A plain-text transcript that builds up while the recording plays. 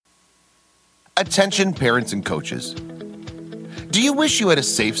Attention parents and coaches. Do you wish you had a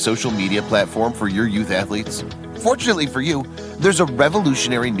safe social media platform for your youth athletes? Fortunately for you, there's a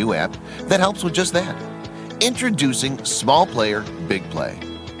revolutionary new app that helps with just that. Introducing Small Player, Big Play.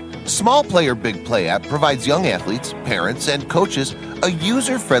 Small Player, Big Play app provides young athletes, parents, and coaches a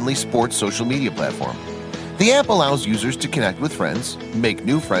user-friendly sports social media platform. The app allows users to connect with friends, make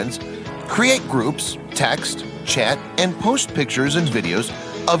new friends, create groups, text, chat, and post pictures and videos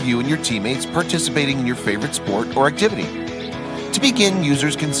of you and your teammates participating in your favorite sport or activity. To begin,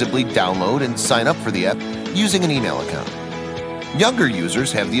 users can simply download and sign up for the app using an email account. Younger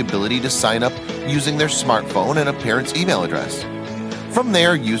users have the ability to sign up using their smartphone and a parent's email address. From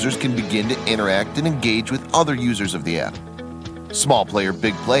there, users can begin to interact and engage with other users of the app. Small Player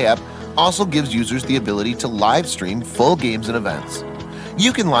Big Play app also gives users the ability to live stream full games and events.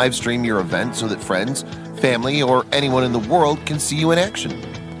 You can live stream your event so that friends, family, or anyone in the world can see you in action.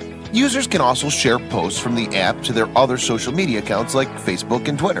 Users can also share posts from the app to their other social media accounts like Facebook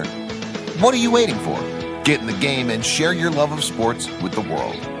and Twitter. What are you waiting for? Get in the game and share your love of sports with the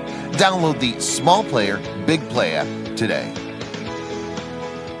world. Download the Small Player Big Play app today.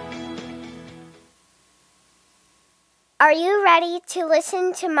 Are you ready to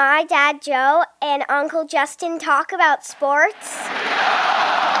listen to my dad Joe and Uncle Justin talk about sports?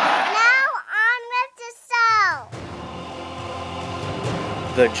 Now on with the show.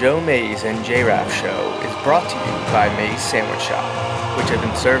 The Joe Mays and J-Raff Show is brought to you by Mays Sandwich Shop, which have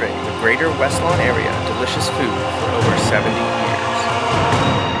been serving the greater West Lawn area delicious food for over 70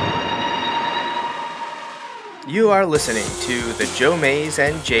 years. You are listening to the Joe Mays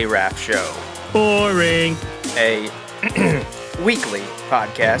and J-Raff Show. Boring. A weekly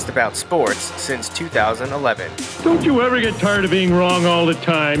podcast about sports since 2011. Don't you ever get tired of being wrong all the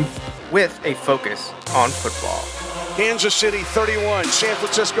time? With a focus on football. Kansas City 31, San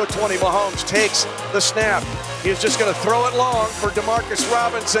Francisco 20. Mahomes takes the snap. He is just going to throw it long for Demarcus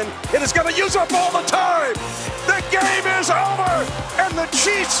Robinson. It is going to use up all the time. The game is over, and the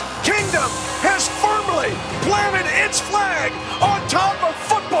Chiefs' kingdom has firmly planted its flag on top of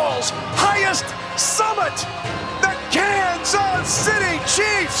football's highest summit. The Kansas City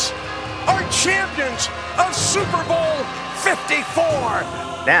Chiefs are champions of Super Bowl 54.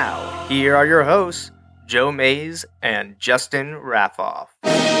 Now, here are your hosts, Joe Mays and Justin Raffoff.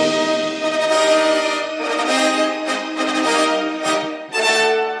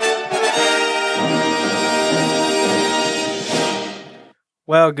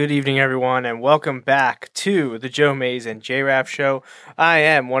 Well, good evening, everyone, and welcome back to the Joe Mays and J-Raff Show. I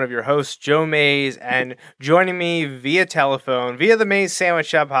am one of your hosts, Joe Mays, and joining me via telephone, via the Mays Sandwich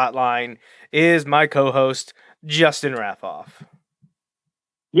Shop hotline, is my co-host, Justin Raffoff.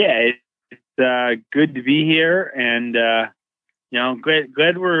 Yeah, it's good to be here, and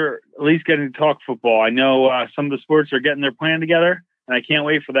glad we're at least getting to talk football. I know some of the sports are getting their plan together, and I can't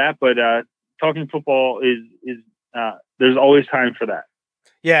wait for that. But talking football is there's always time for that.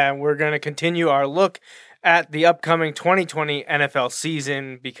 Yeah, and we're going to continue our look at the upcoming 2020 NFL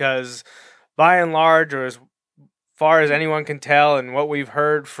season because, by and large, or as far as anyone can tell, and what we've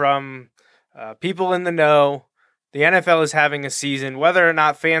heard from people in the know, the NFL is having a season. Whether or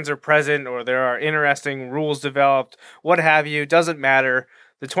not fans are present or there are interesting rules developed, what have you, doesn't matter.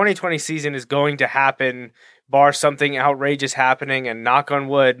 The 2020 season is going to happen, bar something outrageous happening, and knock on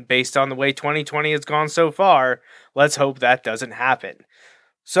wood, based on the way 2020 has gone so far, let's hope that doesn't happen.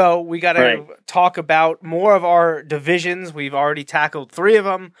 So we got to talk about more of our divisions. We've already tackled 3 of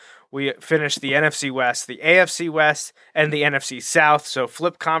them. We finished the NFC West, the AFC West, and the NFC South. So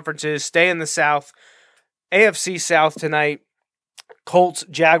flip conferences, stay in the South. AFC South tonight, Colts,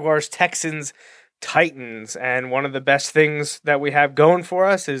 Jaguars, Texans, Titans. And one of the best things that we have going for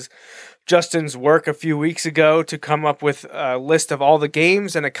us is Justin's work a few weeks ago to come up with a list of all the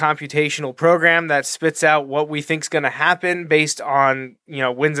games and a computational program that spits out what we think is going to happen based on,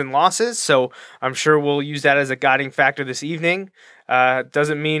 wins and losses. So I'm sure we'll use that as a guiding factor this evening.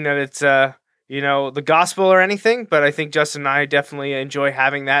 Doesn't mean that it's, the gospel or anything, but I think Justin and I definitely enjoy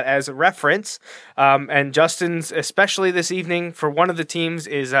having that as a reference. And Justin's, especially this evening for one of the teams,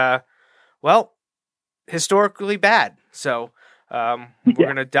 is, historically bad. So we're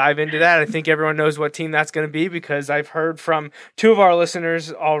going to dive into that. I think everyone knows what team that's going to be because I've heard from 2 of our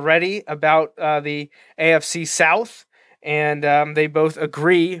listeners already about the AFC South, and they both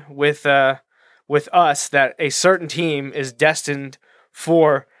agree with us that a certain team is destined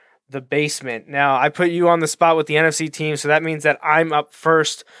for the basement. Now, I put you on the spot with the NFC team, so that means that I'm up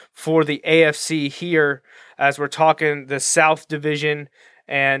first for the AFC here as we're talking the South Division,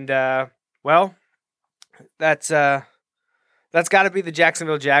 and that's that's got to be the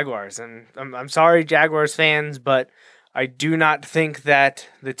Jacksonville Jaguars. And I'm sorry, Jaguars fans, but I do not think that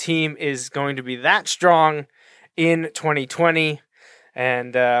the team is going to be that strong in 2020.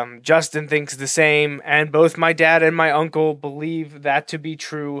 And Justin thinks the same. And both my dad and my uncle believe that to be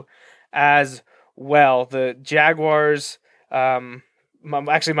true as well. The Jaguars,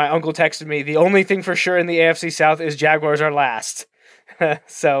 actually, my uncle texted me, the only thing for sure in the AFC South is Jaguars are last.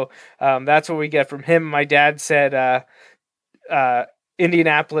 So that's what we get from him. My dad said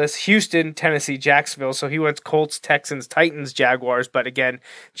Indianapolis, Houston, Tennessee, Jacksonville. So he went Colts, Texans, Titans, Jaguars. But again,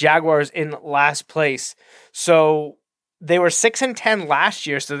 Jaguars in last place. So they were 6-10 last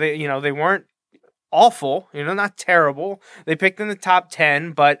year. So they weren't awful, not terrible. They picked in the top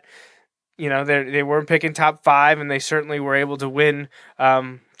 10, but they weren't picking top 5, and they certainly were able to win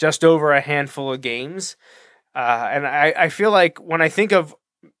just over a handful of games. And I feel like when I think of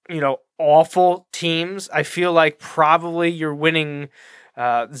awful teams, I feel like probably you're winning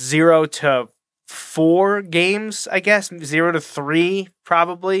 0 to 4 games, I guess, 0 to 3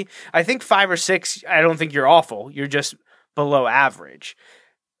 probably. I think 5 or 6, I don't think you're awful. You're just below average.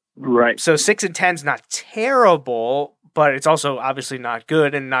 Right. So 6-10 is not terrible, but it's also obviously not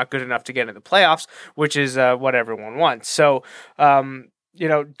good and not good enough to get into the playoffs, which is what everyone wants. So, Doug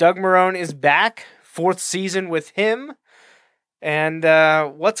Marrone is back, 4th season with him. And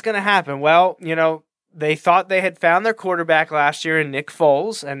what's going to happen? Well, they thought they had found their quarterback last year in Nick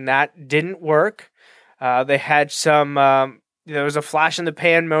Foles, and that didn't work. They had there was a flash in the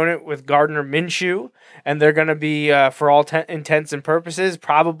pan moment with Gardner Minshew, and they're going to be, for all intents and purposes,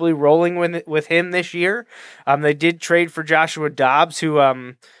 probably rolling with him this year. They did trade for Joshua Dobbs, who,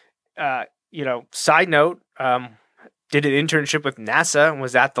 side note, did an internship with NASA and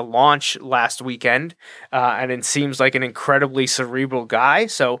was at the launch last weekend, and it seems like an incredibly cerebral guy,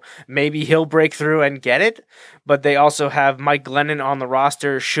 so maybe he'll break through and get it. But they also have Mike Glennon on the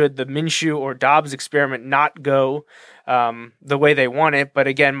roster should the Minshew or Dobbs experiment not go the way they want it. But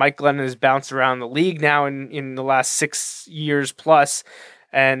again, Mike Glennon has bounced around the league now in the last 6 years plus,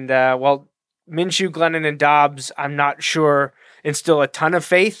 and Minshew, Glennon, and Dobbs, I'm not sure instill a ton of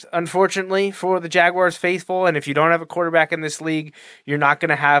faith, unfortunately, for the Jaguars faithful. And if you don't have a quarterback in this league, you're not going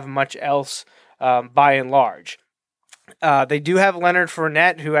to have much else by and large. They do have Leonard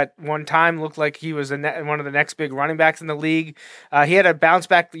Fournette, who at one time looked like he was one of the next big running backs in the league. He had a bounce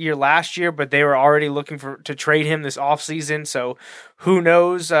back year last year, but they were already looking to trade him this offseason. So who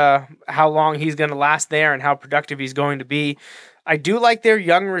knows how long he's going to last there and how productive he's going to be. I do like their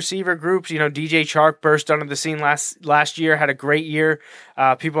young receiver groups. DJ Chark burst onto the scene last year, had a great year.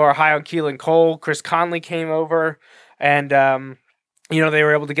 People are high on Keelan Cole. Chris Conley came over, and they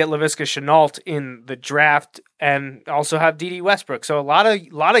were able to get Laviska Shenault in the draft, and also have Dede Westbrook. So a lot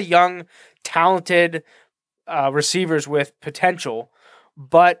of young, talented receivers with potential,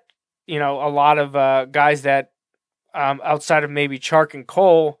 but a lot of guys that outside of maybe Chark and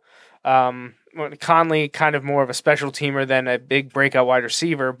Cole. Conley kind of more of a special teamer than a big breakout wide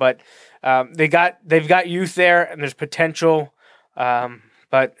receiver, but they've got youth there and there's potential.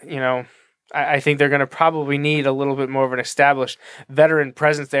 But I think they're going to probably need a little bit more of an established veteran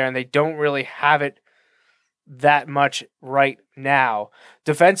presence there, and they don't really have it that much right now.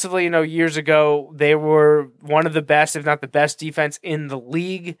 Defensively, years ago they were one of the best, if not the best defense in the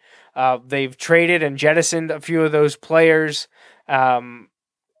league. They've traded and jettisoned a few of those players.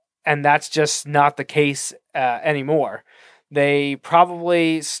 And that's just not the case anymore. They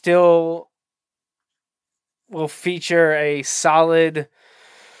probably still will feature a solid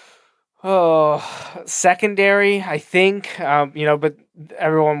secondary, I think. But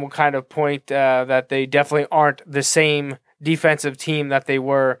everyone will kind of point that they definitely aren't the same defensive team that they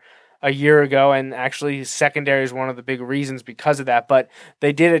were a year ago. And actually, secondary is one of the big reasons because of that. But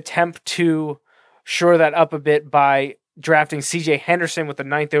they did attempt to shore that up a bit by drafting CJ Henderson with the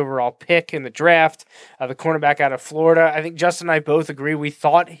 9th overall pick in the draft, the cornerback out of Florida. I think Justin and I both agree. We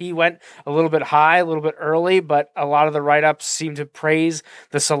thought he went a little bit high, a little bit early, but a lot of the write-ups seem to praise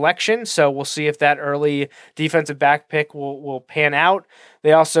the selection. So we'll see if that early defensive back pick will pan out.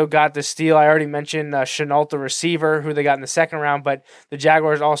 They also got the steal. I already mentioned Shenault, the receiver, who they got in the second round, but the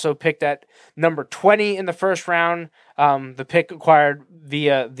Jaguars also picked at number 20 in the first round. The pick acquired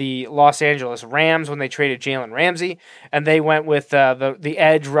via the Los Angeles Rams when they traded Jalen Ramsey, and they went with the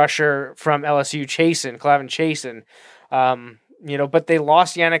edge rusher from LSU, Clavin Chasen. But they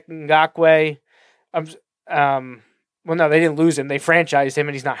lost Yannick Ngakoue. No, they didn't lose him. They franchised him,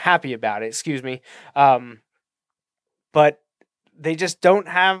 and he's not happy about it. Excuse me. But they just don't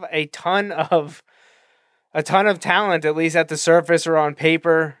have a ton of a ton of talent, at least at the surface or on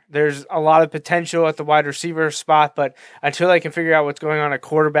paper. There's a lot of potential at the wide receiver spot, but until they can figure out what's going on at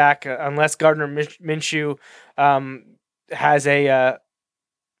quarterback, unless Gardner Minshew has a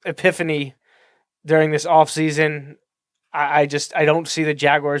epiphany during this offseason, I don't see the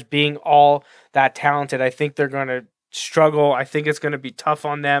Jaguars being all that talented. I think they're going to struggle. I think it's going to be tough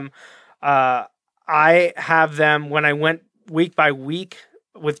on them. I have them, when I went week by week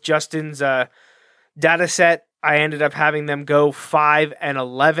with Justin's data set, I ended up having them go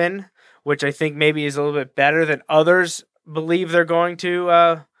 5-11, which I think maybe is a little bit better than others believe they're going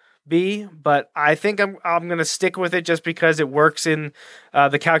to be. But I think I'm going to stick with it just because it works in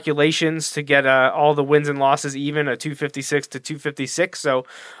the calculations to get all the wins and losses even, a 256 to 256. So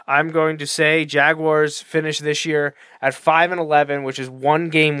I'm going to say Jaguars finish this year at 5-11, which is one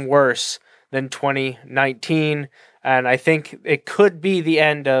game worse than 2019. And I think it could be the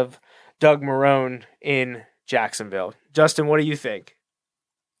end of Doug Marrone in Jacksonville. Justin, what do you think?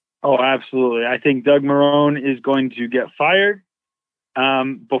 Oh, absolutely. I think Doug Marrone is going to get fired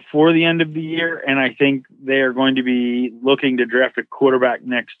before the end of the year, and I think they are going to be looking to draft a quarterback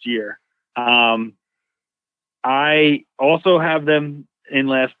next year. I also have them in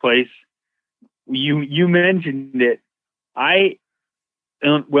last place. You mentioned it.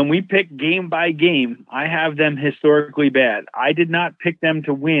 When we pick game by game, I have them historically bad. I did not pick them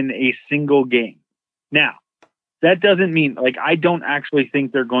to win a single game. Now, that doesn't mean, like, I don't actually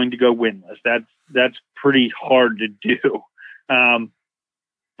think they're going to go winless. That's pretty hard to do.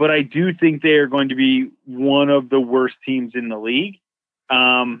 But I do think they are going to be one of the worst teams in the league.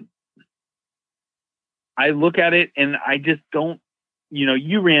 I look at it and I just don't,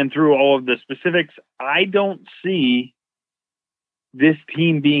 you ran through all of the specifics. I don't see this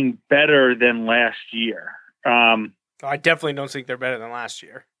team being better than last year. I definitely don't think they're better than last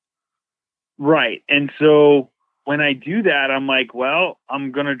year. Right. And so when I do that, I'm like, well,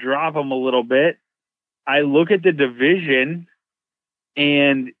 I'm going to drop them a little bit. I look at the division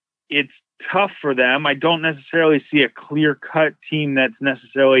and it's tough for them. I don't necessarily see a clear-cut team that's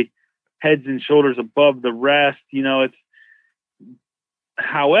necessarily heads and shoulders above the rest.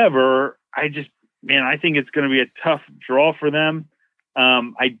 However, I think it's going to be a tough draw for them.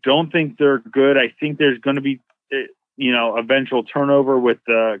 I don't think they're good. I think there's going to be, eventual turnover with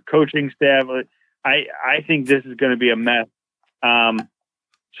the coaching staff. I think this is going to be a mess.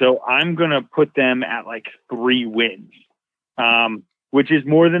 So I'm going to put them at like 3 wins, which is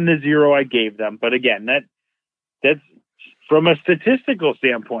more than the 0 I gave them. But again, that's from a statistical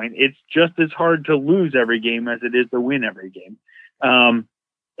standpoint, it's just as hard to lose every game as it is to win every game. And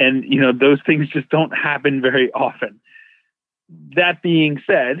those things just don't happen very often. That being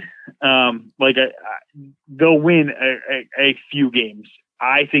said, they'll win a few games.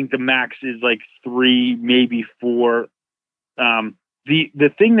 I think the max is like 3, maybe 4. The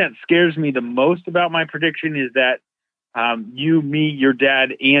thing that scares me the most about my prediction is that you, me, your dad,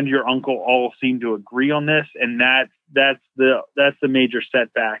 and your uncle all seem to agree on this, and that's the major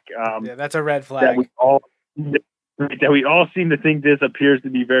setback. That's a red flag. That we all seem to think this appears to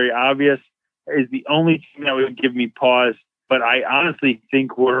be very obvious is the only thing that would give me pause. But I honestly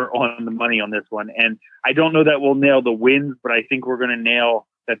think we're on the money on this one. And I don't know that we'll nail the wins, but I think we're going to nail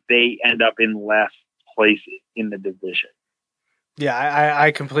that they end up in last place in the division. Yeah,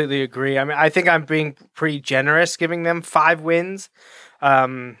 I completely agree. I mean, I think I'm being pretty generous giving them 5 wins.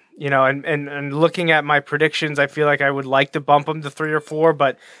 And looking at my predictions, I feel like I would like to bump them to 3 or 4,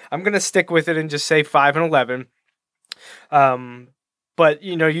 but I'm going to stick with it and just say 5-11. But,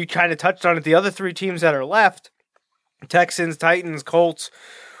 you kind of touched on it. The other 3 teams that are left, Texans, Titans, Colts,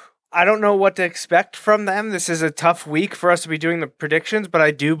 I don't know what to expect from them. This is a tough week for us to be doing the predictions, but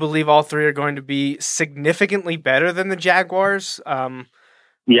I do believe all 3 are going to be significantly better than the Jaguars.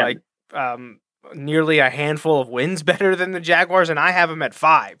 Nearly a handful of wins better than the Jaguars, and I have them at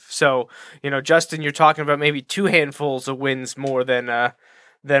 5. So, Justin, you're talking about maybe 2 handfuls of wins more than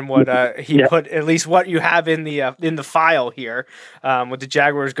what he put, at least what you have in the file here, with the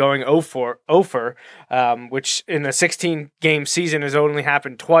Jaguars going 0-for, which in a 16-game season has only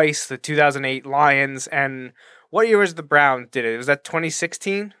happened twice. The 2008 Lions, and what year was the Browns did it? Was that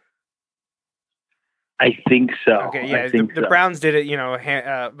 2016? I think so. Okay, yeah, the Browns did it,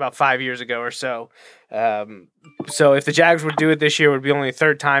 about 5 years ago or so. So if the Jags would do it this year, it would be only the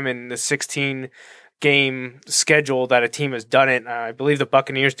 3rd time in the 16-game schedule that a team has done it. I believe the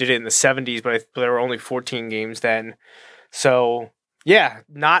Buccaneers did it in the 70s, but there were only 14 games then. So, yeah,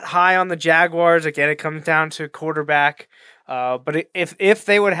 not high on the Jaguars. Again, it comes down to quarterback. But if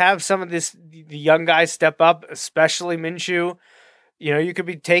they would have some of the young guys step up, especially Minshew, you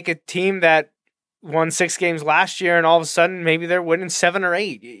could take a team that won 6 games last year, and all of a sudden maybe they're winning 7 or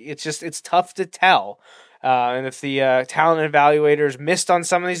 8. It's tough to tell. And if the talent evaluators missed on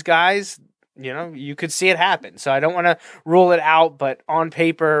some of these guys, you could see it happen. So I don't want to rule it out, but on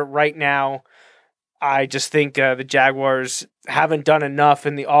paper right now, I just think the Jaguars haven't done enough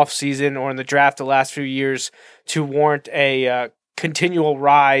in the offseason or in the draft the last few years to warrant a continual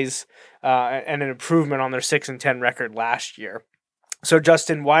rise and an improvement on their 6-10 record last year. So,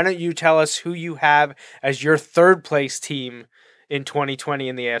 Justin, why don't you tell us who you have as your third place team in 2020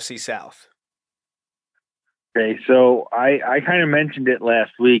 in the AFC South? Okay, so I kind of mentioned it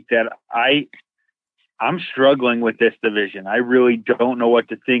last week that I'm struggling with this division. I really don't know what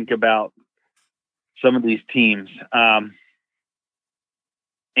to think about some of these teams.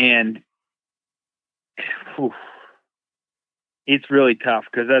 And it's really tough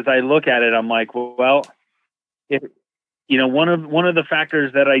because as I look at it, I'm like, well, if one of the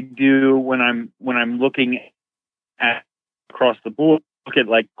factors that I do when I'm looking at across the board, look at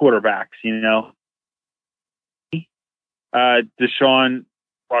like quarterbacks, Deshaun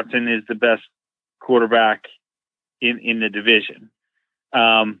Watson is the best quarterback in the division.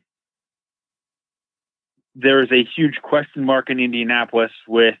 There is a huge question mark in Indianapolis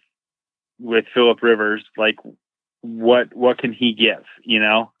with Phillip Rivers. Like, what can he give?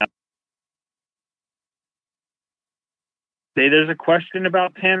 There's a question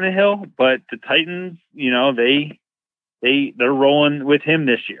about Tannehill, but the Titans, they're rolling with him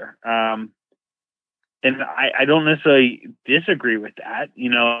this year. And I don't necessarily disagree with that.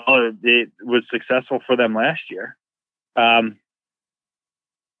 It was successful for them last year. But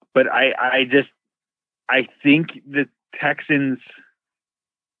I think the Texans,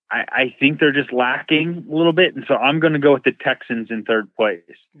 I think they're just lacking a little bit. And so I'm going to go with the Texans in third place.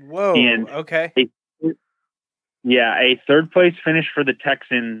 Whoa. And okay. A third place finish for the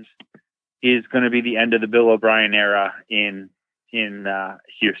Texans is going to be the end of the Bill O'Brien era in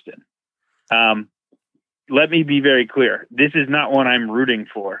Houston. Let me be very clear. This is not one I'm rooting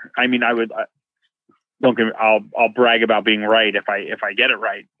for. I mean, I'll brag about being right if I get it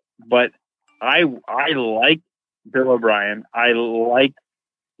right. But I like Bill O'Brien. I like,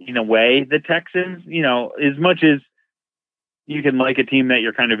 in a way, the Texans, as much as you can like a team that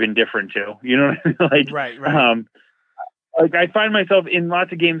you're kind of indifferent to, Right. Like I find myself in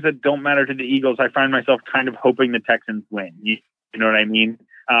lots of games that don't matter to the Eagles. I find myself kind of hoping the Texans win. You know what I mean?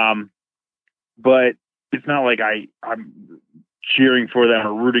 But it's not like I'm cheering for them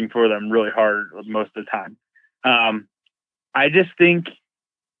or rooting for them really hard most of the time. I just think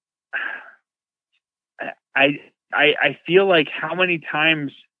I feel like how many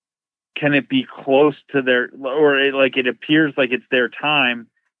times can it be close to their, or it appears like it's their time.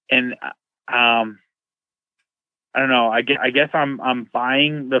 And I don't know. I guess I'm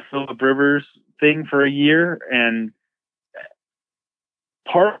buying the Phillip Rivers thing for a year, and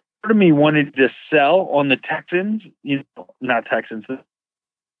part of me wanted to sell on the Texans. Not Texans.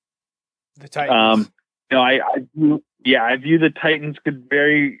 The Titans. I view the Titans could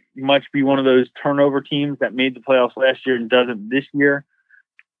very much be one of those turnover teams that made the playoffs last year and doesn't this year.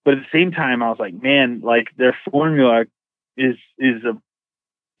 But at the same time, I was like, man, like their formula is a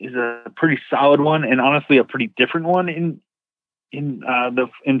pretty solid one, and honestly, a pretty different one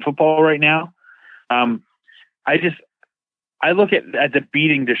in football right now. I look at the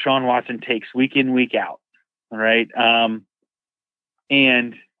beating Deshaun Watson takes week in, week out. Right.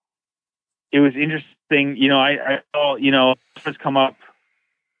 And it was interesting, I saw, it's come up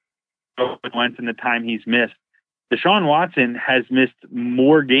with Wentz in the time he's missed. Deshaun Watson has missed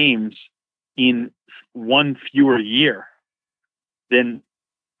more games in one fewer year than,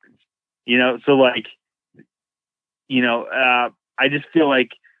 so like, I just feel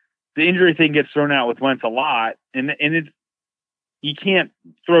like the injury thing gets thrown out with Wentz a lot, and you can't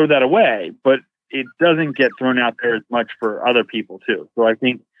throw that away, but it doesn't get thrown out there as much for other people too. So I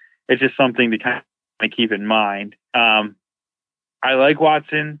think it's just something to kind of keep in mind. I like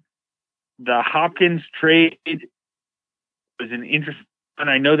Watson. The Hopkins trade was an interesting, and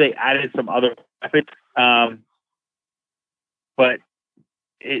I know they added some other weapons, but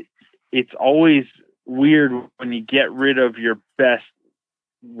it's always weird when you get rid of your best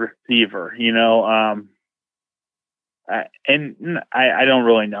receiver, and I don't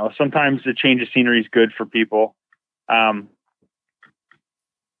really know. Sometimes the change of scenery is good for people.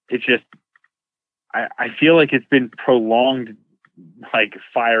 It's just, I feel like it's been prolonged, like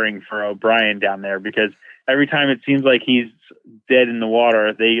firing for O'Brien down there, because every time it seems like he's dead in the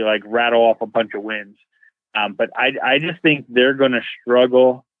water, they like rattle off a bunch of wins. But I just think they're going to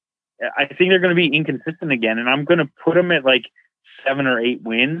struggle. I think they're going to be inconsistent again, and I'm going to put them at like 7 or 8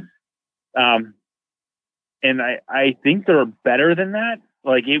 wins. And I think they're better than that.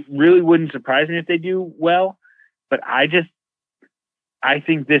 Like, it really wouldn't surprise me if they do well, but I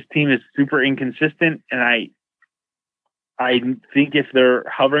think this team is super inconsistent, and I think if they're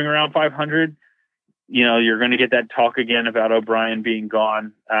hovering around 500, you're going to get that talk again about O'Brien being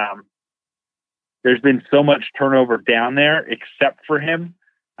gone. There's been so much turnover down there, except for him.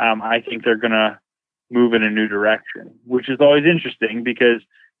 I think they're going to move in a new direction, which is always interesting because,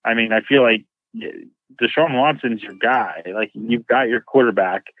 I feel like Deshaun Watson's your guy. Like, you've got your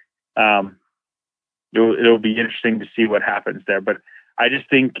quarterback. It'll be interesting to see what happens there. But I just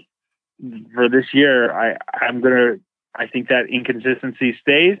think for this year, I think that inconsistency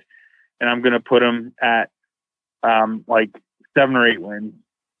stays, and I'm going to put them at like 7 or 8 wins.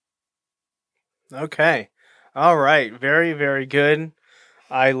 Okay. All right. Very, very good.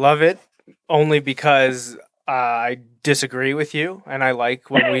 I love it only because I disagree with you, and I like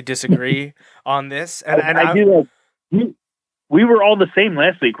when we disagree on this. And I do. We were all the same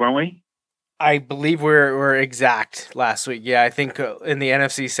last week, weren't we? I believe we're exact last week. Yeah, I think in the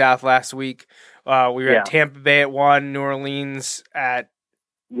NFC South last week, we were at Tampa Bay at 1, New Orleans at.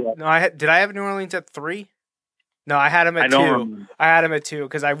 Yeah. No, did I have New Orleans at 3? No, I had them at 2. Remember. I had them at 2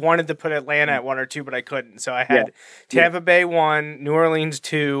 because I wanted to put Atlanta at 1 or 2, but I couldn't. So I had Tampa Bay 1, New Orleans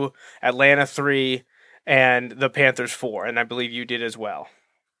 2, Atlanta 3, and the Panthers 4, and I believe you did as well.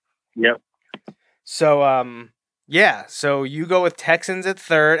 Yep. So, so you go with Texans at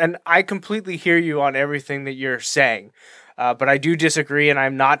 3rd, and I completely hear you on everything that you're saying. But I do disagree, and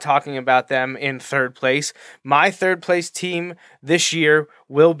I'm not talking about them in 3rd place. My 3rd place team this year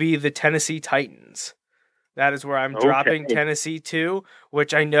will be the Tennessee Titans. That is where I'm dropping Tennessee to,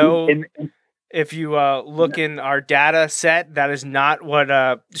 which I know if you look in our data set, that is not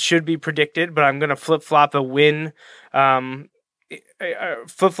what should be predicted, but I'm going to flip-flop a win,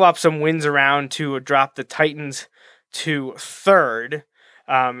 flip-flop some wins around to drop the Titans to 3rd.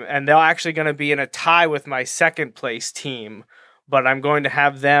 And they're actually going to be in a tie with my 2nd place team, but I'm going to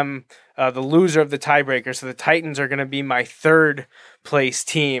have them the loser of the tiebreaker. So the Titans are going to be my 3rd place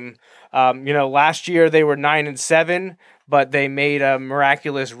team. Last year they were 9-7, but they made a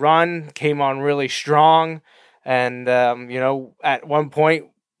miraculous run, came on really strong. And, at one point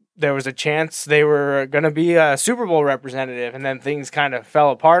there was a chance they were going to be a Super Bowl representative, and then things kind of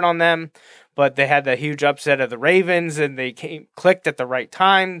fell apart on them. But they had the huge upset of the Ravens, and they clicked at the right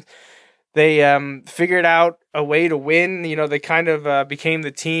time. They figured out a way to win. They kind of became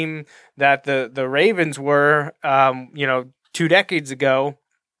the team that the Ravens were, 2 decades ago,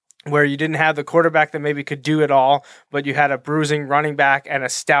 where you didn't have the quarterback that maybe could do it all, but you had a bruising running back and a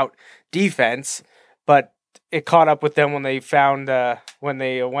stout defense. But it caught up with them when they found when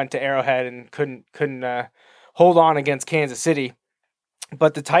they went to Arrowhead and couldn't hold on against Kansas City.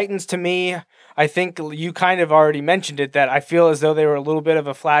 But the Titans, to me, I think you kind of already mentioned it, that I feel as though they were a little bit of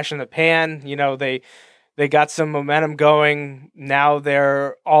a flash in the pan. They got some momentum going. Now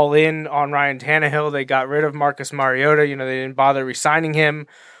they're all in on Ryan Tannehill. They got rid of Marcus Mariota. They didn't bother re-signing him.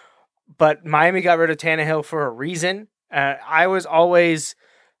 But Miami got rid of Tannehill for a reason. I was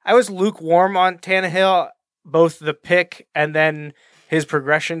lukewarm on Tannehill, both the pick and then his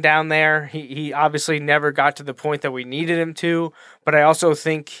progression down there. He obviously never got to the point that we needed him to, but I also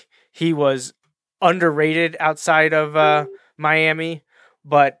think he was underrated outside of Miami.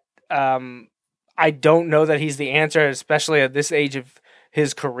 But I don't know that he's the answer, especially at this age of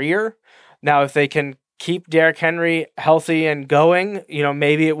his career. Now, if they can keep Derrick Henry healthy and going,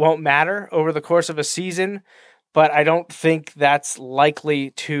 maybe it won't matter over the course of a season, but I don't think that's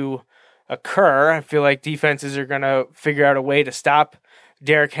likely to occur. I feel like defenses are going to figure out a way to stop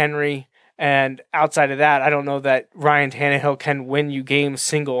Derrick Henry, and outside of that, I don't know that Ryan Tannehill can win you games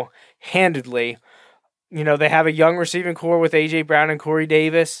single-handedly. They have a young receiving core with A.J. Brown and Corey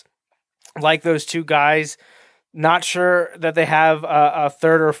Davis. Like those two guys, not sure that they have a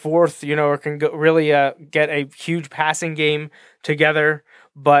 3rd or 4th, or can really get a huge passing game together.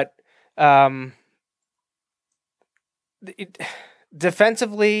 But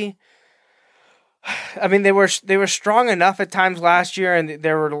defensively, they were strong enough at times last year, and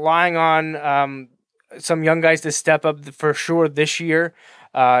they were relying on some young guys to step up for sure this year.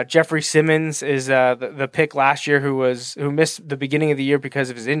 Jeffrey Simmons is the pick last year who missed the beginning of the year because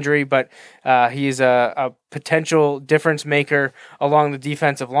of his injury, but he's a potential difference maker along the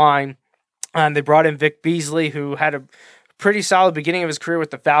defensive line. They brought in Vic Beasley, who had a pretty solid beginning of his career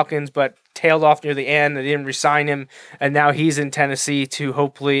with the Falcons, but tailed off near the end. They didn't re-sign him, and now he's in Tennessee to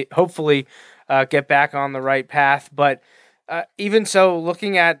hopefully get back on the right path. But even so,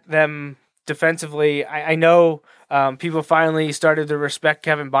 looking at them defensively, I know people finally started to respect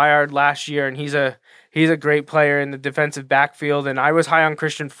Kevin Byard last year, and he's a He's a great player in the defensive backfield, and I was high on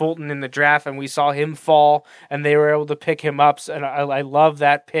Christian Fulton in the draft, and we saw him fall, and they were able to pick him up, and I love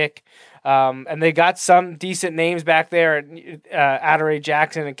that pick. And they got some decent names back there, Adoree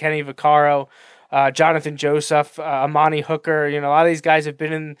Jackson and Kenny Vaccaro, Jonathan Joseph, Amani Hooker. A lot of these guys have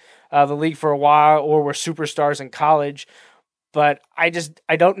been in the league for a while or were superstars in college, but I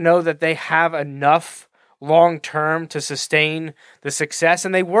don't know that they have enough long-term to sustain the success,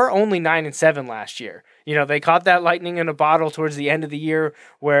 and they were only 9-7 last year. They caught that lightning in a bottle towards the end of the year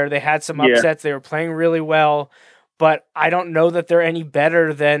where they had some upsets. They were playing really well, but I don't know that they're any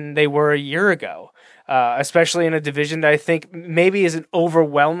better than they were a year ago, especially in a division that I think maybe isn't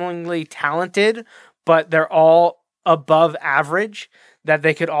overwhelmingly talented, but they're all above average, that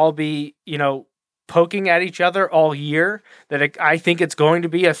they could all be, poking at each other all year, that I think it's going to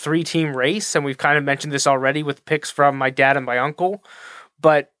be a 3-team race, and we've kind of mentioned this already with picks from my dad and my uncle,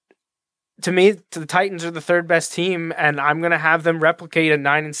 but to me, the Titans are the third best team, and I'm going to have them replicate a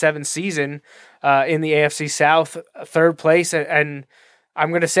 9-7 season in the AFC South, third place, and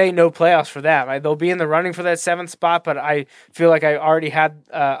I'm going to say no playoffs for them. They'll be in the running for that 7th spot, but I feel like I already had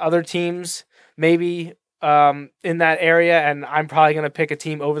other teams maybe in that area, and I'm probably going to pick a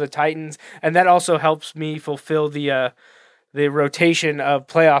team over the Titans, and that also helps me fulfill the rotation of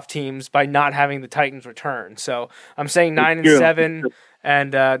playoff teams by not having the Titans return. So I'm saying 9-7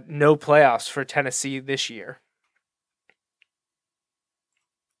 and no playoffs for Tennessee this year.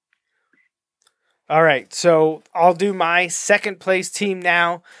 All right, so I'll do my second place team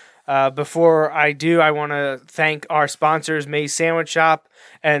now. Before I do, I want to thank our sponsors, May's Sandwich Shop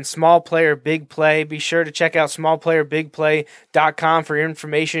and Small Player Big Play. Be sure to check out smallplayerbigplay.com for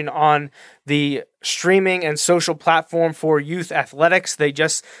information on the streaming and social platform for youth athletics. They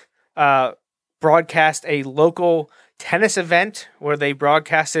just broadcast a local tennis event where they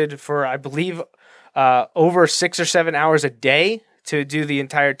broadcasted for, I believe, over 6 or 7 hours a day to do the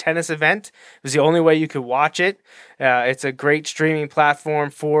entire tennis event. It was the only way you could watch it. It's a great streaming platform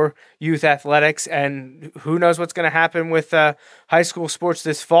for youth athletics, and who knows what's going to happen with high school sports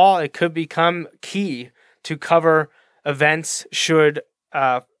this fall. It could become key to cover events should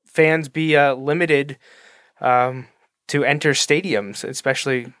fans be limited to enter stadiums,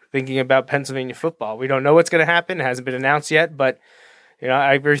 especially thinking about Pennsylvania football. We don't know what's going to happen. It hasn't been announced yet, but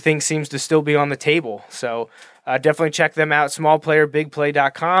everything seems to still be on the table. So definitely check them out,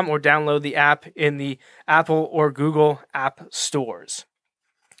 smallplayerbigplay.com, or download the app in the Apple or Google app stores.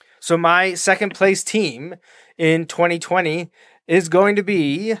 So my second place team in 2020 is going to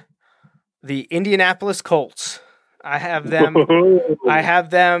be the Indianapolis Colts. I have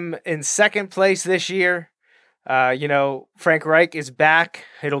them in second place this year. Frank Reich is back.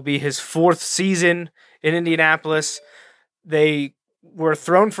 It'll be his 4th season in Indianapolis. They were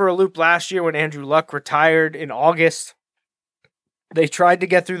thrown for a loop last year when Andrew Luck retired in August. They tried to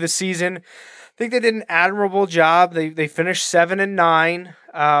get through the season. I think they did an admirable job. They finished 7-9,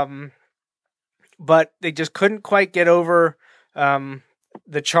 but they just couldn't quite get over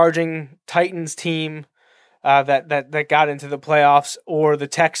the charging Titans team that got into the playoffs, or the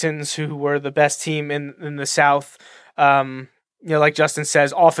Texans, who were the best team in the South. Like Justin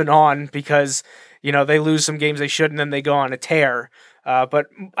says, off and on, because they lose some games they shouldn't, and then they go on a tear. But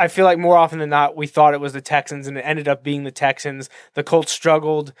I feel like more often than not, we thought it was the Texans, and it ended up being the Texans. The Colts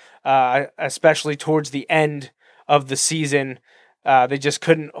struggled, especially towards the end of the season. They just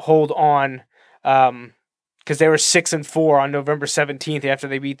couldn't hold on because they were 6-4 on November 17th after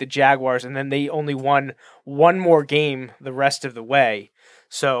they beat the Jaguars, and then they only won one more game the rest of the way.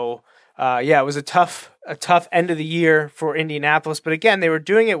 So, it was a tough end of the year for Indianapolis. But again, they were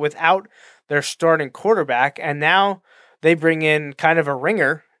doing it without their starting quarterback, and now they bring in kind of a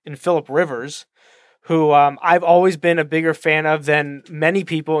ringer in Phillip Rivers, who I've always been a bigger fan of than many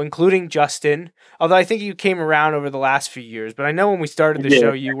people, including Justin, although I think you came around over the last few years. But I know when we started the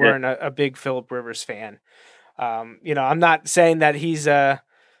show, you weren't a big Phillip Rivers fan. I'm not saying that he's a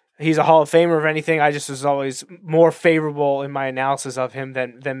Hall of Famer or anything. I just was always more favorable in my analysis of him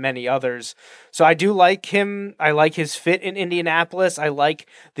than many others. So I do like him. I like his fit in Indianapolis. I like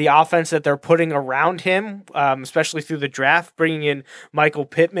the offense that they're putting around him, especially through the draft, bringing in Michael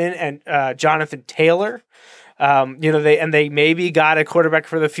Pittman and Jonathan Taylor. They maybe got a quarterback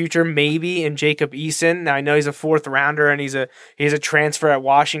for the future, maybe in Jacob Eason. Now I know he's a 4th rounder and he's a transfer at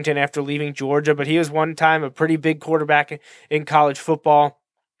Washington after leaving Georgia, but he was one time a pretty big quarterback in college football.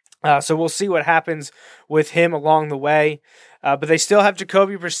 So we'll see what happens with him along the way. But they still have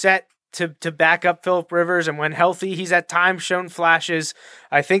Jacoby Brissett to back up Phillip Rivers, and when healthy, he's at times shown flashes.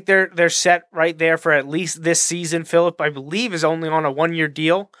 I think they're set right there for at least this season. Phillip, I believe, is only on a 1-year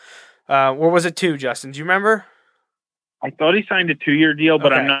deal. Or was it 2, Justin? Do you remember? I thought he signed a 2-year deal,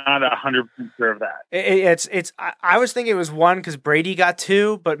 but Okay. I'm not 100% sure of that. I was thinking it was 1 because Brady got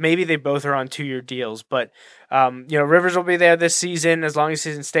 2, but maybe they both are on 2-year deals. But Rivers will be there this season as long as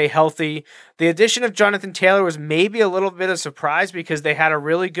he can stay healthy. The addition of Jonathan Taylor was maybe a little bit of a surprise because they had a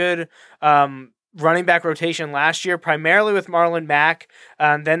really good running back rotation last year, primarily with Marlon Mack.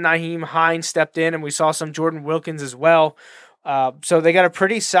 Then Nyheim Hines stepped in, and we saw some Jordan Wilkins as well. So they got a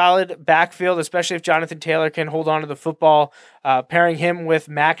pretty solid backfield, especially if Jonathan Taylor can hold on to the football. Pairing him with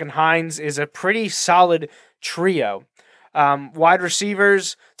Mack and Hines is a pretty solid trio. Wide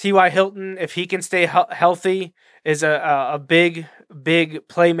receivers, T.Y. Hilton, if he can stay healthy, is a big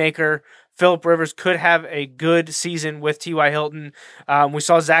playmaker. Phillip Rivers could have a good season with T.Y. Hilton. We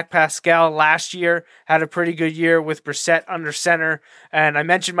saw Zach Pascal last year, had a pretty good year with Brissett under center. And I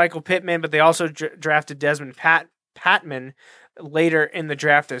mentioned Michael Pittman, but they also drafted Desmond Patman later in the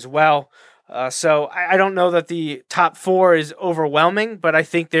draft as well. So I don't know that the top 4 is overwhelming, but I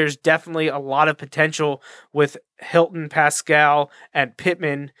think there's definitely a lot of potential with Hilton, Pascal, and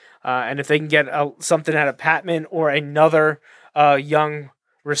Pittman. And if they can get something out of Patman or another young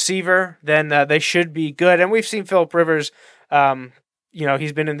receiver, then they should be good. And we've seen Phillip Rivers,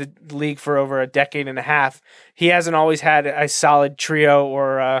 he's been in the league for over a decade and a half. He hasn't always had a solid trio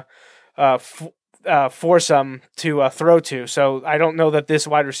or foursome to throw to. So I don't know that this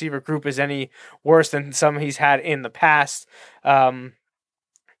wide receiver group is any worse than some he's had in the past.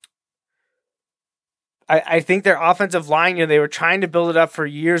 I think their offensive line, they were trying to build it up for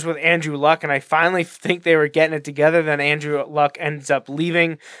years with Andrew Luck, and I finally think they were getting it together. Then Andrew Luck ends up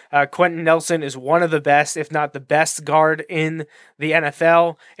leaving. Quentin Nelson is one of the best, if not the best guard in the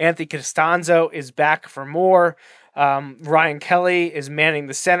NFL. Anthony Costanzo is back for more. Ryan Kelly is manning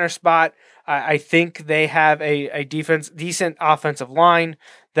the center spot. I think they have a decent offensive line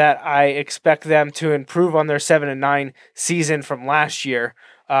that I expect them to improve on their 7-9 season from last year.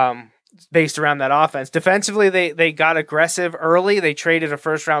 Based around that offense. Defensively, they got aggressive early. They traded a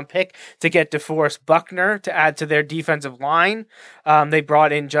first-round pick to get DeForest Buckner to add to their defensive line. They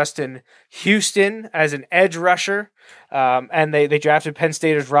brought in Justin Houston as an edge rusher, and they drafted Penn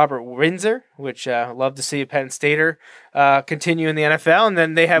Stater's Robert Windsor, which I love to see a Penn Stater continue in the NFL. And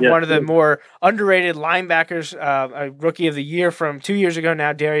then they have one of the more underrated linebackers, a rookie of the year from 2 years ago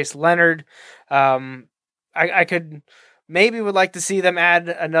now, Darius Leonard. I could... maybe would like to see them add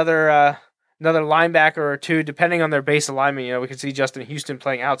another linebacker or two, depending on their base alignment. We could see Justin Houston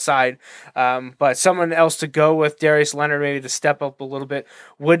playing outside, but someone else to go with Darius Leonard, maybe to step up a little bit,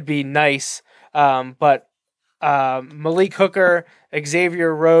 would be nice. But Malik Hooker,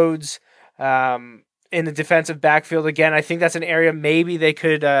 Xavier Rhodes in the defensive backfield again. I think that's an area maybe they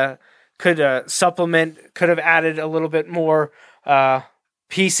could supplement, could have added a little bit more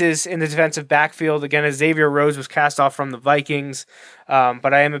pieces in the defensive backfield. Again, as Xavier Rhodes was cast off from the Vikings,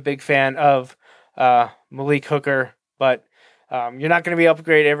 but I am a big fan of Malik Hooker. But you're not going to be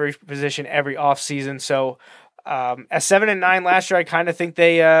upgraded every position every offseason. So at 7-9 last year, I kind of think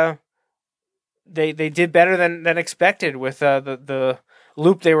they did better than expected with the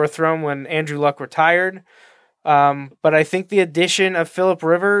loop they were thrown when Andrew Luck retired. But I think the addition of Phillip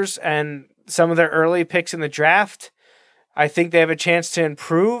Rivers and some of their early picks in the draft, I think they have a chance to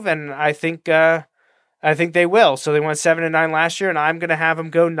improve, and I think they will. So they went 7-9 last year, and I'm going to have them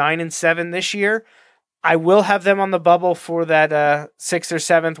go 9-7 this year. I will have them on the bubble for that 6th or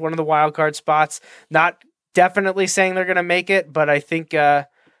 7th, one of the wild card spots. Not definitely saying they're going to make it, but I think I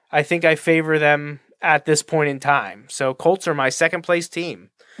favor them at this point in time. So Colts are my second place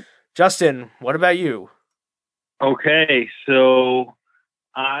team. Justin, what about you? Okay, so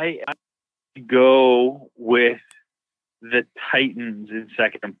I go with the Titans in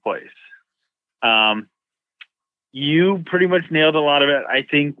second place. You pretty much nailed a lot of it. I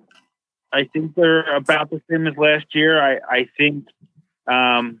think they're about the same as last year. I think,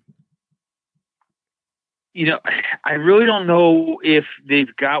 I really don't know if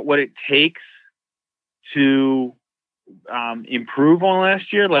they've got what it takes to improve on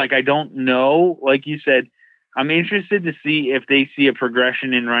last year. Like, I don't know. Like you said, I'm interested to see if they see a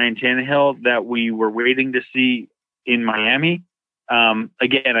progression in Ryan Tannehill that we were waiting to see in Miami.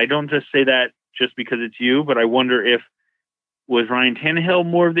 Again, I don't just say that just because it's you, but I wonder if was Ryan Tannehill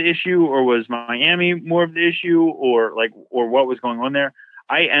more of the issue, or was Miami more of the issue, or what was going on there.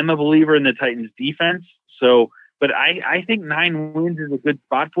 I am a believer in the Titans defense. But I think 9 wins is a good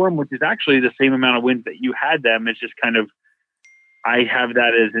spot for them, which is actually the same amount of wins that you had them. It's just kind of, I have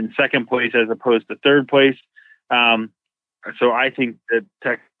that as in second place as opposed to third place. So I think the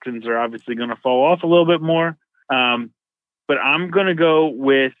Texans are obviously going to fall off a little bit more. But I'm going to go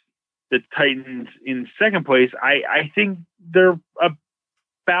with the Titans in second place, I think they're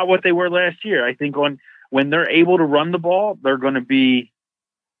about what they were last year. I think when they're able to run the ball, they're going to be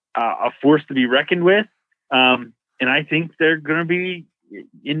a force to be reckoned with. And I think they're going to be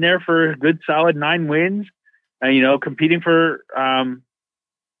in there for a good, solid 9 wins, competing for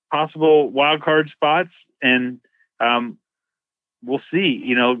possible wild card spots. And we'll see,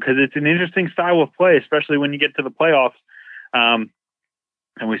 because it's an interesting style of play, especially when you get to the playoffs.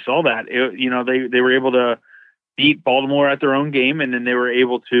 And we saw that, they were able to beat Baltimore at their own game, and then they were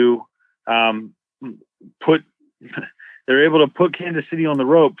able to put Kansas City on the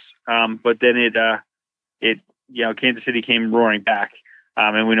ropes. But then Kansas City came roaring back,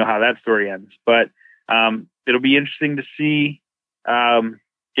 and we know how that story ends. But it'll be interesting to see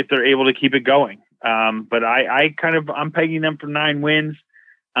if they're able to keep it going. But I'm pegging them for 9 wins,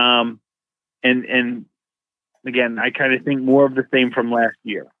 and again, I kind of think more of the same from last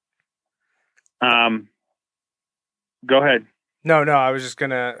year. Go ahead. No, I was just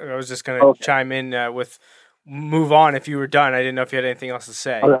gonna okay. Chime in with move on if you were done. I didn't know if you had anything else to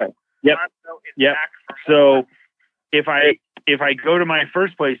say. Okay. Yep. So if I go to my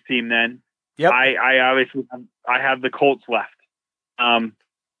first place team, then I obviously have the Colts left,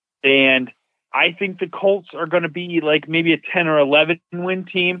 and I think the Colts are going to be like maybe a 10 or 11 win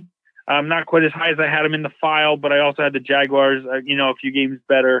team. Not quite as high as I had them in the file, but I also had the Jaguars, a few games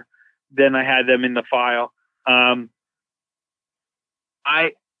better than I had them in the file.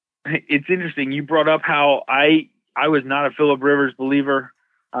 It's interesting. You brought up how I was not a Phillip Rivers believer.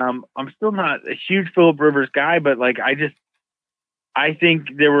 I'm still not a huge Phillip Rivers guy, but I think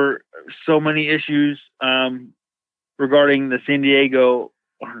there were so many issues regarding the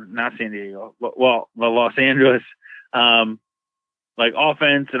Los Angeles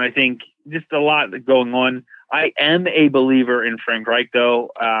offense, and I think just a lot going on. I am a believer in Frank Reich,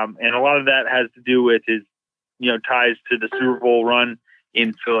 though, and a lot of that has to do with his ties to the Super Bowl run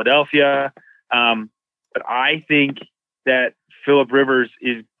in Philadelphia. But I think that Phillip Rivers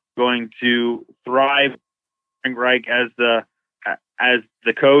is going to thrive Frank Reich as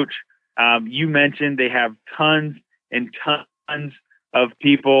the coach. You mentioned they have tons and tons of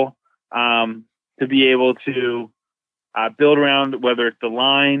people to be able to build around, whether it's the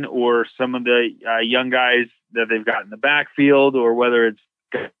line or some of the young guys that they've got in the backfield, or whether it's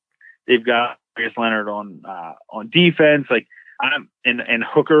they've got Darius Leonard on defense, and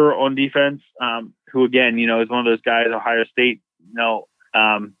Hooker on defense, who again, is one of those guys. Ohio State,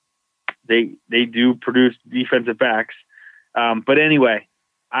 they do produce defensive backs, but anyway,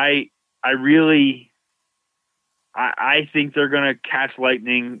 I think they're going to catch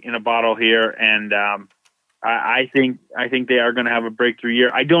lightning in a bottle here, and I think they are going to have a breakthrough year.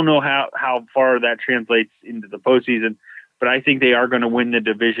 I don't know how far that translates into the postseason, but I think they are going to win the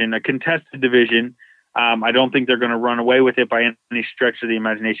division, a contested division. I don't think they're going to run away with it by any stretch of the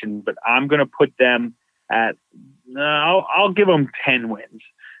imagination, but I'm going to put them at I'll give them 10 wins.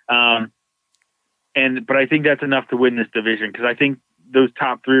 But I think that's enough to win this division, because I think those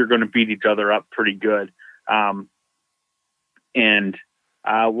top 3 are going to beat each other up pretty good.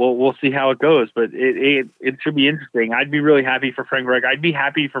 We'll see how it goes, but it should be interesting. I'd be really happy for Frank Reich. I'd be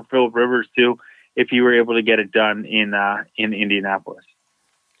happy for Phillip Rivers too, if he were able to get it done in Indianapolis.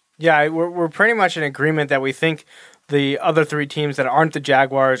 Yeah, we're pretty much in agreement that we think the other 3 teams that aren't the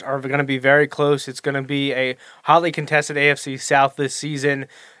Jaguars are going to be very close. It's going to be a hotly contested AFC South this season.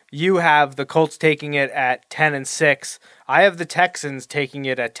 You have the Colts taking it at 10-6. I have the Texans taking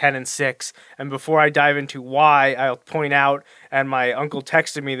it at 10-6. And before I dive into why, I'll point out, and my uncle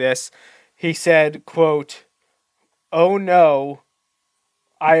texted me this, he said, quote, "Oh no,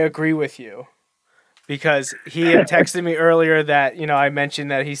 I agree with you." Because he had texted me earlier that, I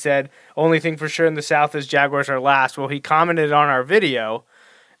mentioned that he said, only thing for sure in the South is Jaguars are last. Well, he commented on our video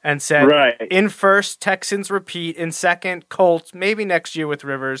and said, right, in first, Texans repeat. In second, Colts, maybe next year with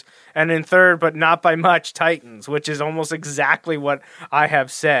Rivers. And in third, but not by much, Titans, which is almost exactly what I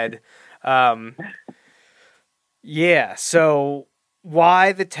have said. So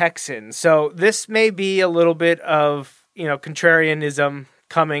why the Texans? So this may be a little bit of, contrarianism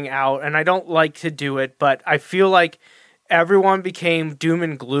coming out, and I don't like to do it, but I feel like everyone became doom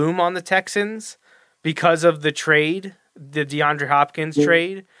and gloom on the Texans because of the trade, the DeAndre Hopkins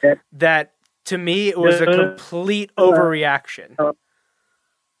trade, that to me it was a complete overreaction.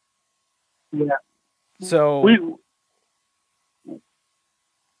 Yeah. So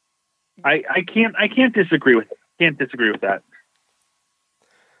I can't disagree with it. Can't disagree with that.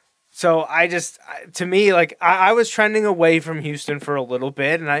 So to me, like I was trending away from Houston for a little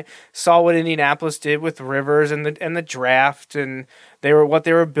bit, and I saw what Indianapolis did with Rivers and the draft, and what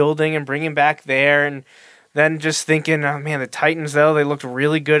they were building and bringing back there, and then just thinking, oh man, the Titans though, they looked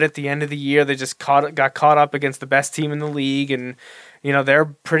really good at the end of the year. They just got caught up against the best team in the league, and they're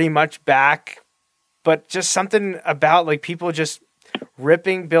pretty much back. But just something about like people just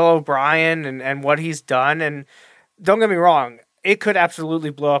ripping Bill O'Brien and what he's done, and don't get me wrong, it could absolutely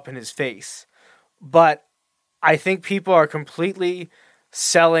blow up in his face. But I think people are completely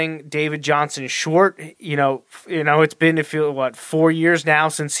selling David Johnson short. It's been 4 years now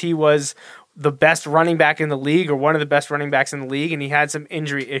since he was the best running back in the league, or one of the best running backs in the league, and he had some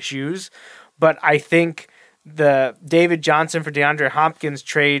injury issues. But I think the David Johnson for DeAndre Hopkins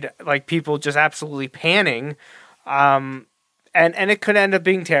trade, like people just absolutely panning, and it could end up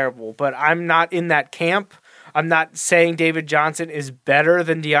being terrible. But I'm not in that camp. I'm not saying David Johnson is better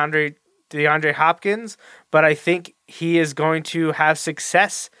than DeAndre Hopkins, but I think he is going to have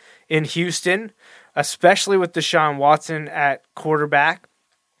success in Houston, especially with Deshaun Watson at quarterback,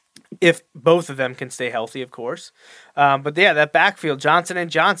 if both of them can stay healthy, of course. But yeah, that backfield, Johnson and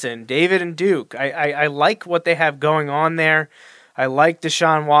Johnson, David and Duke, I like what they have going on there. I like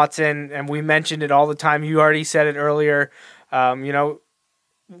Deshaun Watson, and we mentioned it all the time. You already said it earlier.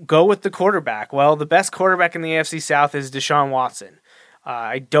 Go with the quarterback. Well, the best quarterback in the AFC South is Deshaun Watson.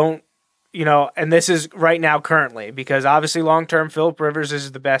 And this is right now currently, because obviously long-term Phillip Rivers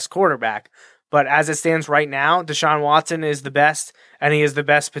is the best quarterback. But as it stands right now, Deshaun Watson is the best, and he is the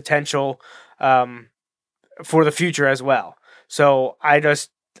best potential for the future as well. So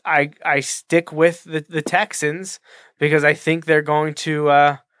I stick with the Texans, because I think they're going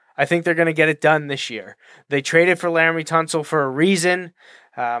to get it done this year. They traded for Laramie Tunsil for a reason.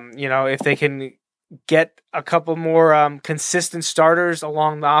 If they can get a couple more consistent starters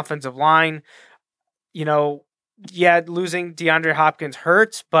along the offensive line, losing DeAndre Hopkins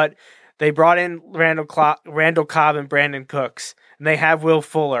hurts, but they brought in Randall Cobb and Brandon Cooks, and they have Will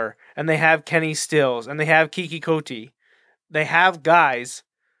Fuller, and they have Kenny Stills, and they have Kiki Coty. They have guys,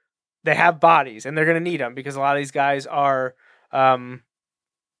 they have bodies, and they're going to need them, because a lot of these guys are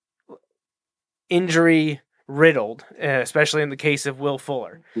injury riddled, especially in the case of Will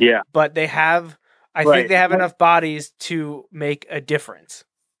Fuller. Yeah. But I think they have enough bodies to make a difference.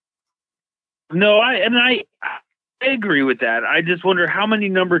 No, I agree with that. I just wonder, how many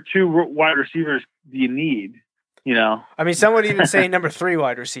number 2 wide receivers do you need? I mean, some would even say number 3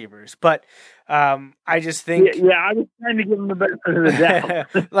 wide receivers, but I just think, yeah, I was trying to give them the benefit of the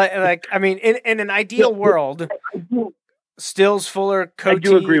doubt. I mean, in an ideal world, Stills, Fuller,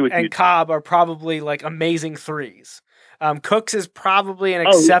 Coty, and Cobb are probably like amazing 3s. Cooks is probably an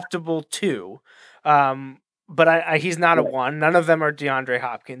acceptable 2. But he's not a 1. None of them are DeAndre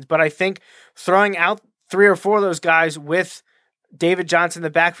Hopkins. But I think throwing out 3 or 4 of those guys with David Johnson in the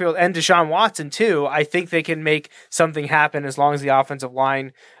backfield and Deshaun Watson too, I think they can make something happen as long as the offensive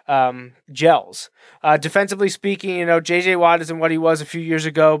line gels. Defensively speaking, J.J. Watt isn't what he was a few years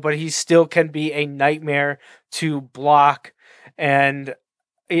ago, but he still can be a nightmare to block. And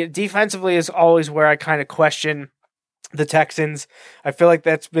defensively is always where I kind of question the Texans. I feel like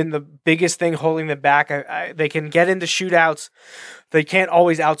that's been the biggest thing holding them back. They can get into shootouts. They can't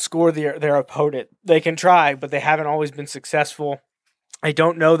always outscore their opponent. They can try, but they haven't always been successful. I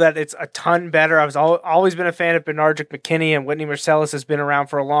don't know that it's a ton better. I was always been a fan of Benardrick McKinney, and Whitney Marsalis has been around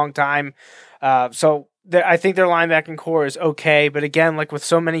for a long time. So I think their linebacking core is okay, but again, like with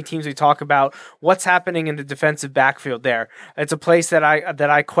so many teams we talk about, what's happening in the defensive backfield there? It's a place that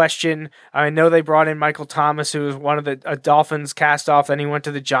I question. I know they brought in Michael Thomas, who was one of the Dolphins cast off, then he went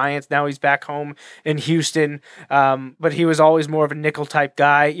to the Giants. Now he's back home in Houston, but he was always more of a nickel type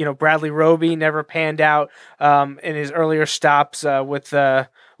guy. Bradley Roby never panned out in his earlier stops with the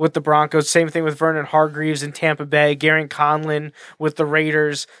Broncos. Same thing with Vernon Hargreaves in Tampa Bay, Garen Conlon with the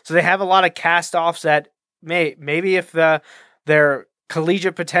Raiders. So they have a lot of cast-offs that maybe if their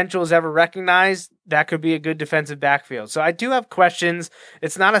collegiate potential is ever recognized, that could be a good defensive backfield. So I do have questions.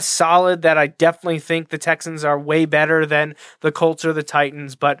 It's not a solid that I definitely think the Texans are way better than the Colts or the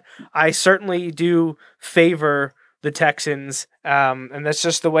Titans, but I certainly do favor the Texans, and that's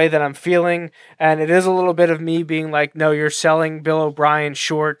just the way that I'm feeling. And it is a little bit of me being like, no, you're selling Bill O'Brien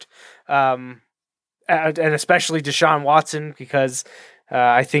short, and especially Deshaun Watson, because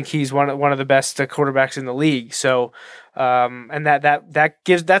I think he's one of the best quarterbacks in the league. So, and that's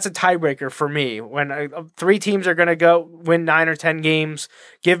a tiebreaker for me. When 3 teams are going to win 9 or 10 games,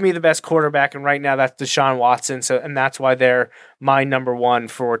 give me the best quarterback, and right now that's Deshaun Watson. So, and that's why they're my number 1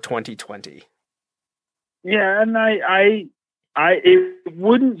 for 2020. Yeah, and I It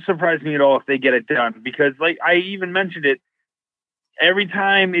wouldn't surprise me at all if they get it done, because like I even mentioned it, every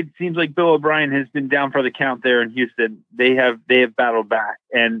time it seems like Bill O'Brien has been down for the count there in Houston, they have battled back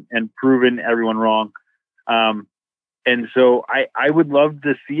and proven everyone wrong. And so I would love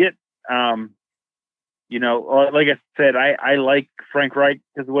to see it. Like I said, I like Frank Reich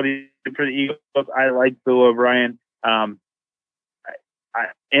because of what he did for the Eagles. I like Bill O'Brien. And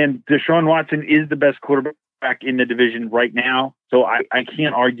Deshaun Watson is the best quarterback in the division right now. So I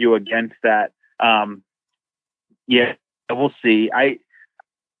can't argue against that. We'll see. I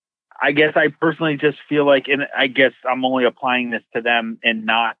guess I personally just feel like, and I guess I'm only applying this to them and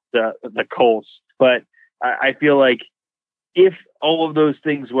not the Colts, but I feel like if all of those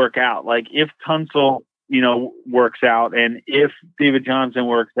things work out, like if Tunsil, works out, and if David Johnson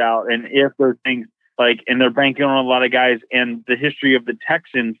works out, and if those things and they're banking on a lot of guys, and the history of the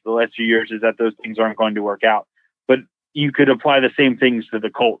Texans the last few years is that those things aren't going to work out. But you could apply the same things to the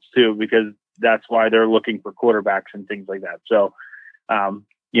Colts too, because that's why they're looking for quarterbacks and things like that. So, I'm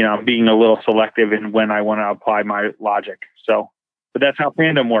being a little selective in when I want to apply my logic. So, but that's how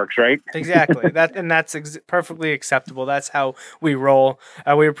fandom works, right? Exactly. That's perfectly acceptable. That's how we roll.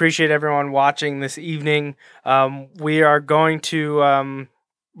 We appreciate everyone watching this evening. We are going to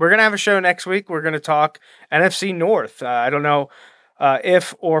we're going to have a show next week. We're going to talk NFC North. I don't know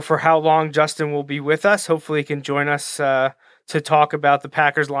if or for how long Justin will be with us. Hopefully he can join us to talk about the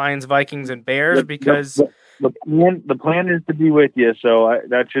Packers, Lions, Vikings, and Bears, because the plan is to be with you, so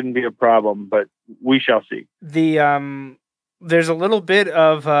that shouldn't be a problem, but we shall see. There's a little bit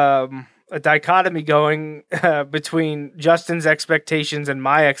of a dichotomy going between Justin's expectations and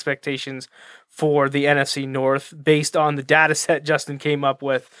my expectations for the NFC North based on the data set Justin came up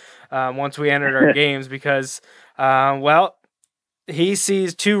with once we entered our games, because, he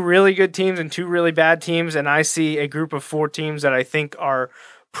sees two really good teams and two really bad teams, and I see a group of 4 teams that I think are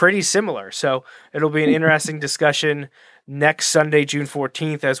pretty similar. So it'll be an interesting discussion next Sunday, June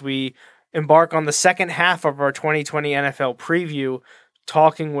 14th, as we embark on the second half of our 2020 NFL preview,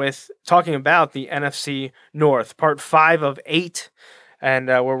 talking about the NFC North, part 5 of 8. And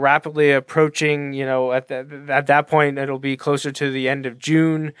we're rapidly approaching, at that point, it'll be closer to the end of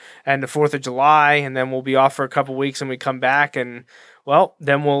June and the 4th of July, and then we'll be off for a couple weeks and we come back, and,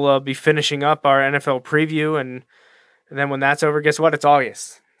 then we'll be finishing up our NFL preview, and then when that's over, guess what? It's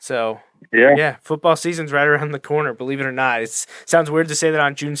August. So, yeah, football season's right around the corner, believe it or not. It sounds weird to say that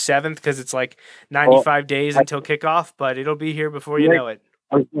on June 7th because it's 95 days until kickoff, but it'll be here before you know it.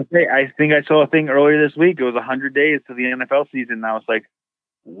 I was going to say, I think I saw a thing earlier this week. It was 100 days to the NFL season. And I was like,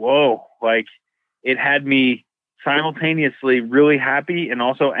 whoa, it had me simultaneously really happy and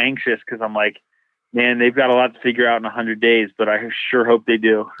also anxious, because I'm like, man, they've got a lot to figure out in 100 days, but I sure hope they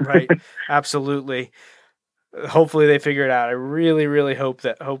do. Right. Absolutely. Hopefully they figure it out. I really, really hope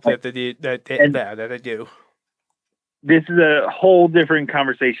that they do. This is a whole different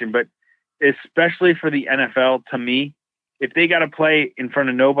conversation, but especially for the NFL, to me, if they got to play in front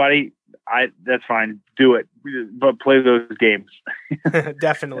of nobody, that's fine. Do it, but play those games.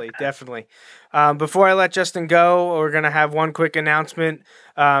 Definitely. Before I let Justin go, we're going to have one quick announcement,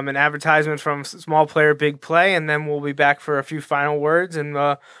 an advertisement from Small Player Big Play, and then we'll be back for a few final words, and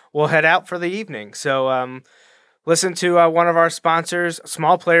we'll head out for the evening. So listen to one of our sponsors,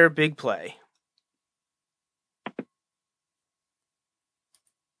 Small Player Big Play.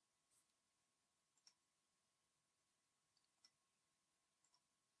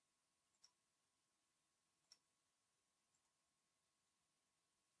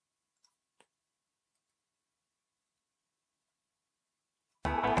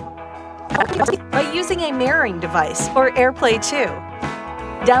 By using a mirroring device or AirPlay 2.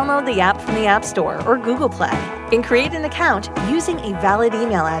 Download the app from the App Store or Google Play and create an account using a valid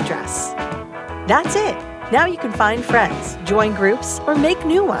email address. That's it. Now you can find friends, join groups, or make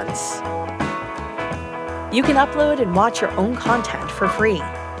new ones. You can upload and watch your own content for free.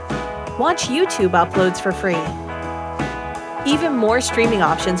 Watch YouTube uploads for free. Even more streaming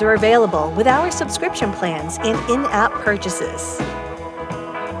options are available with our subscription plans and in-app purchases.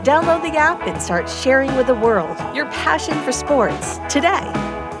 Download the app and start sharing with the world your passion for sports today.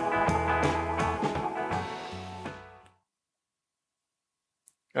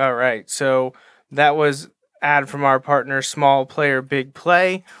 All right, so that was ad from our partner, Small Player Big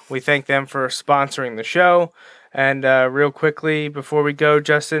Play. We thank them for sponsoring the show. And real quickly, before we go,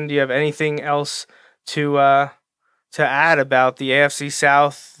 Justin, do you have anything else to add about the AFC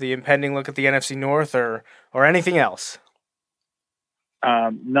South, the impending look at the NFC North, or anything else?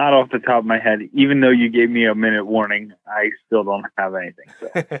 Not off the top of my head. Even though you gave me a minute warning, I still don't have anything.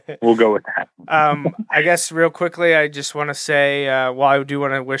 So we'll go with that. I guess real quickly, I just want to say, I do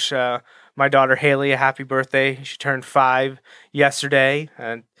want to wish my daughter Haley a happy birthday. She turned 5 yesterday,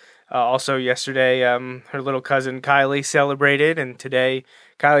 and also yesterday, her little cousin Kylie celebrated, and today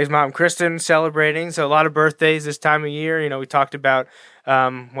Kylie's mom Kristen celebrating. So a lot of birthdays this time of year. You know, we talked about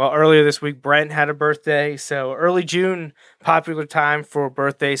earlier this week Brent had a birthday. So early June, popular time for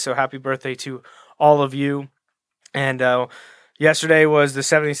birthdays. So happy birthday to all of you. And yesterday was the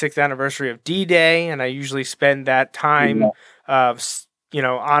 76th anniversary of D-Day, and I usually spend that time,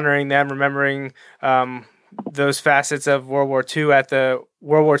 honoring them, remembering those facets of World War II at the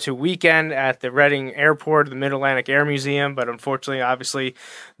World War II weekend at the Reading Airport, the Mid-Atlantic Air Museum. But unfortunately, obviously,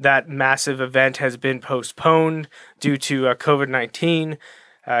 that massive event has been postponed due to COVID-19.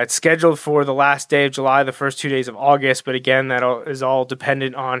 It's scheduled for the last day of July, the first 2 days of August. But again, that is all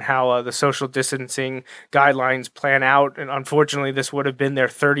dependent on how the social distancing guidelines plan out. And unfortunately, this would have been their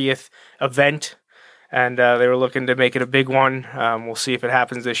 30th event. And they were looking to make it a big one. We'll see if it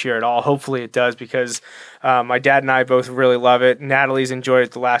happens this year at all. Hopefully it does, because my dad and I both really love it. Natalie's enjoyed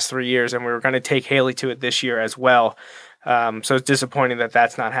it the last 3 years, and we were going to take Haley to it this year as well. So it's disappointing that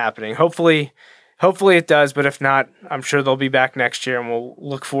that's not happening. Hopefully it does, but if not, I'm sure they'll be back next year, and we'll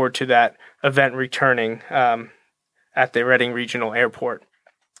look forward to that event returning at the Reading Regional Airport.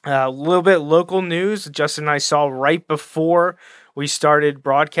 A little bit local news. Justin and I saw right before we started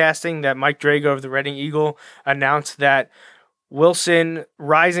broadcasting that Mike Drago of the Reading Eagle announced that Wilson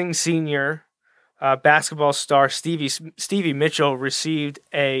Rising Senior basketball star Stevie Mitchell received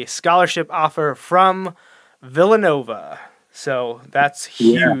a scholarship offer from Villanova. So that's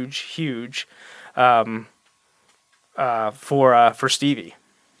huge for Stevie.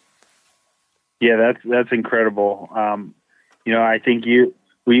 Yeah, that's incredible. I think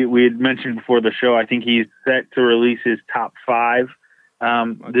we had mentioned before the show, I think he's set to release his top 5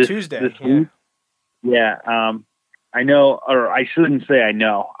 this Tuesday. This week. Yeah. I know, or I shouldn't say I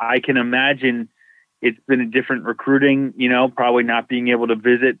know. I can imagine it's been a different recruiting, probably not being able to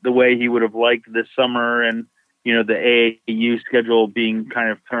visit the way he would have liked this summer, and, the AAU schedule being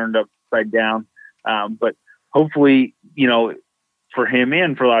kind of turned upside down. But hopefully, for him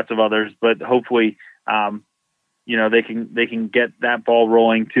and for lots of others, but hopefully, they can get that ball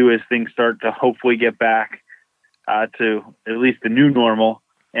rolling too, as things start to hopefully get back to at least the new normal,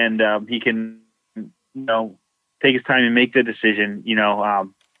 and he can, take his time and make the decision,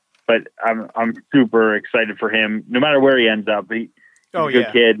 but I'm super excited for him, no matter where he ends up. He's a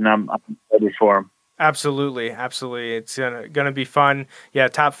good kid, and I'm excited for him. Absolutely. It's going to be fun. Yeah,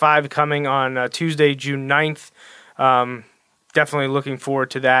 top 5 coming on Tuesday, June 9th. Definitely looking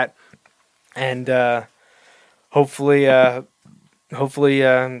forward to that. And hopefully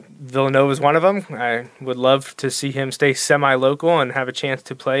Villanova is one of them. I would love to see him stay semi-local and have a chance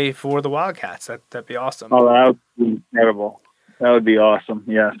to play for the Wildcats. That'd be awesome. Oh, that would be incredible. That would be awesome,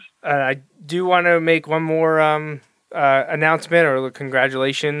 yes. I do want to make one more announcement, or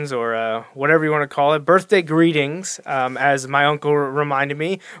congratulations, or whatever you want to call it. Birthday greetings, as my uncle reminded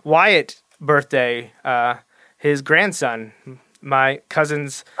me. Wyatt birthday, his grandson, my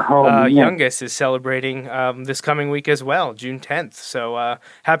cousin's youngest, is celebrating this coming week as well, June 10th. So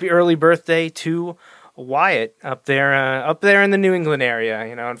happy early birthday to Wyatt up there in the New England area.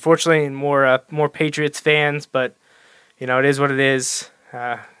 Unfortunately, more Patriots fans, but it is what it is.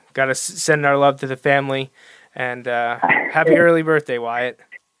 Got to send our love to the family, and happy early birthday, Wyatt.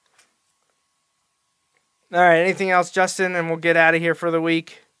 All right, anything else, Justin? And we'll get out of here for the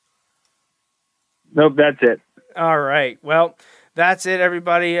week. Nope, that's it. All right. Well, that's it,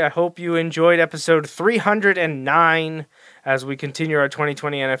 everybody. I hope you enjoyed episode 309 as we continue our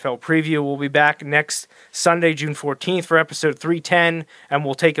 2020 NFL preview. We'll be back next Sunday, June 14th, for episode 310, and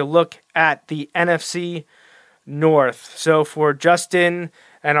we'll take a look at the NFC North. So for Justin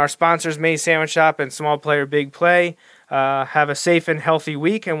and our sponsors, May's Sandwich Shop and Small Player Big Play, have a safe and healthy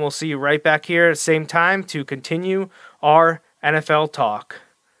week, and we'll see you right back here at the same time to continue our NFL talk.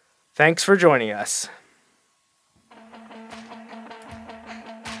 Thanks for joining us.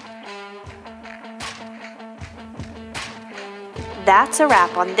 That's a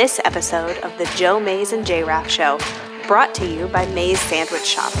wrap on this episode of the Joe Mays and J-Raff Show, brought to you by May's Sandwich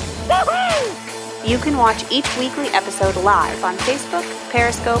Shop. Woo-hoo! You can watch each weekly episode live on Facebook,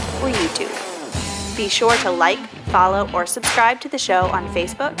 Periscope, or YouTube. Be sure to like, follow, or subscribe to the show on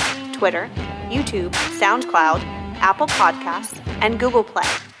Facebook, Twitter, YouTube, SoundCloud, Apple Podcasts, and Google Play.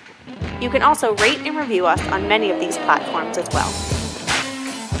 You can also rate and review us on many of these platforms as well.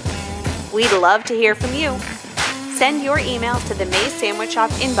 We'd love to hear from you. Send your email to the Mays Sandwich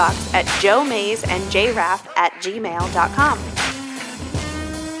Shop inbox at joemaysandjraff@gmail.com.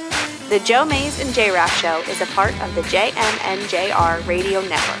 The Joe Mays and J. Raff Show is a part of the JMNJR Radio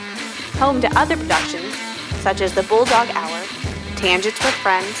Network, home to other productions such as The Bulldog Hour, Tangents with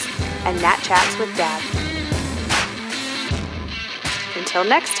Friends, and Nat Chats with Dad. Until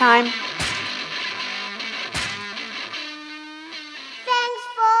next time.